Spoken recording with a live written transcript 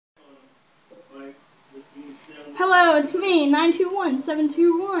Hello, it's me,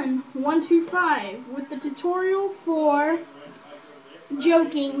 921-721-125, with the tutorial for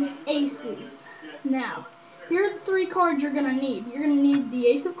Jokin Aces. Now, here are the three cards you're going to need. You're going to need the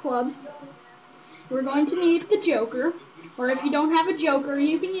Ace of Clubs. We're going to need the Joker, or if you don't have a Joker,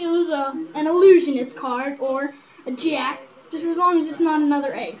 you can use an Illusionist card or a Jack, just as long as it's not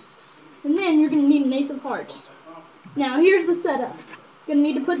another Ace. And then you're going to need an Ace of Hearts. Now, here's the setup. You're going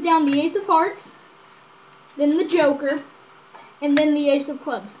to need to put down the Ace of Hearts, then the Joker, and then the Ace of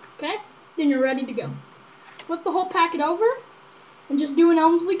Clubs, okay? Then you're ready to go. Flip the whole packet over, and just do an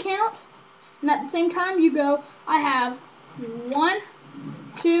Elmsley count, and at the same time you go, I have 1,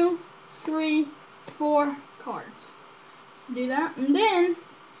 2, 3, 4 cards. So do that, and then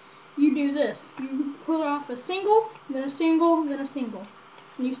you do this. You pull off a single, then a single, then a single.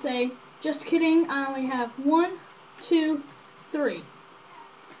 And you say, just kidding, I only have 1, 2, 3.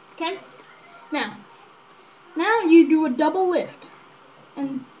 Okay? Now you do a double lift,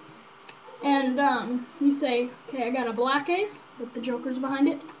 and you say, okay, I got a black ace with the jokers behind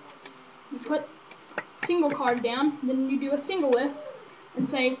it. You put a single card down, then you do a single lift and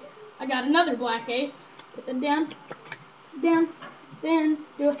say, I got another black ace. Put it down, then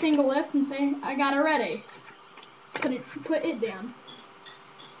do a single lift and say, I got a red ace. Put it down.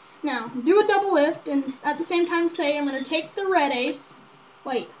 Now do a double lift and at the same time say, I'm going to take the red ace.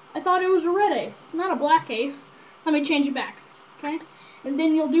 Wait, I thought it was a red ace, not a black ace. Let me change it back, okay? And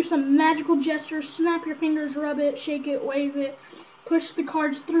then you'll do some magical gestures, snap your fingers, rub it, shake it, wave it, push the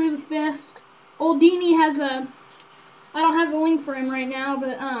cards through the fist. Oldini has I don't have a link for him right now,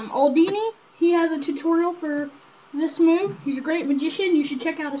 but Oldini, he has a tutorial for this move. He's a great magician. You should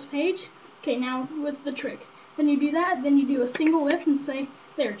check out his page. Okay, now with the trick. Then you do that, then you do a single lift and say,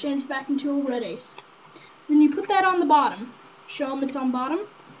 there, change back into a red ace. Then you put that on the bottom. Show them it's on bottom.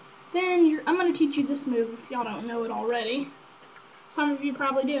 Then I'm going to teach you this move if y'all don't know it already. Some of you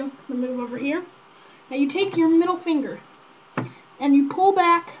probably do. The move over here. Now you take your middle finger and you pull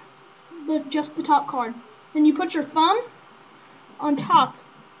back just the top card. Then you put your thumb on top,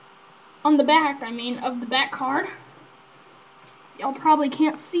 on the back, of the back card. Y'all probably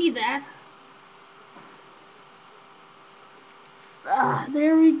can't see that.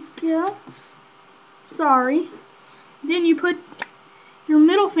 There we go. Sorry. Then you put your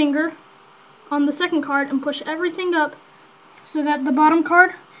middle finger on the second card and push everything up so that the bottom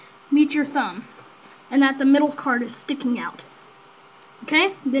card meets your thumb and that the middle card is sticking out.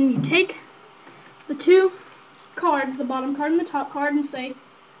 Okay? Then you take the two cards, the bottom card and the top card, and say,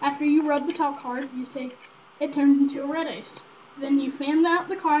 after you rub the top card, you say, it turns into a red ace. Then you fan out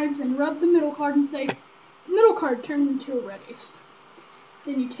the cards and rub the middle card and say, the middle card turns into a red ace.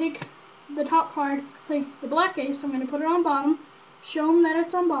 Then you take the top card, say, the black ace, I'm going to put it on bottom, show them that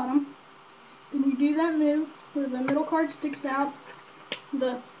it's on bottom. Then you do that move where the middle card sticks out,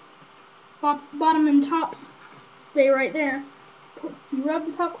 the bottom and tops stay right there. You rub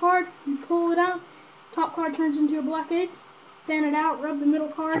the top card, you pull it out, top card turns into a black ace, fan it out, rub the middle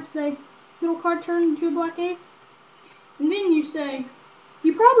card, say, middle card turns into a black ace. And then you say,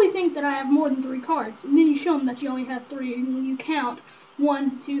 you probably think that I have more than 3 cards, and then you show them that you only have 3, and then you count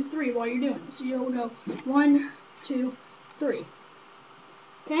 1, 2, 3 while you're doing it. So you'll go 1, 2, 3.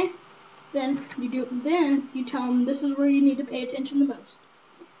 Okay? Then you tell them this is where you need to pay attention the most.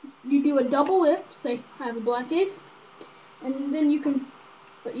 You do a double lift, say I have a black ace, and then you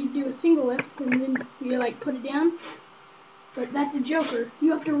do a single lift, and then you put it down. But that's a joker.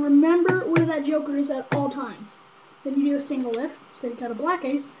 You have to remember where that joker is at all times. Then you do a single lift, say you got a black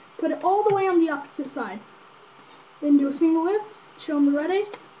ace, put it all the way on the opposite side. Then do a single lift, show them the red ace,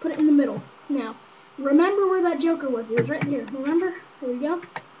 put it in the middle. Now, remember where that joker was. It was right here. Remember? There we go.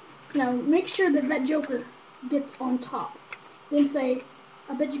 Now, make sure that that joker gets on top. Then say,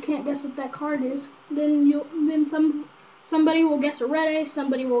 I bet you can't guess what that card is. Then somebody will guess a red ace,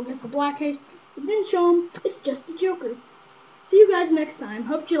 somebody will guess a black ace, but then show them it's just a joker. See you guys next time.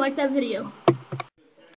 Hope you liked that video.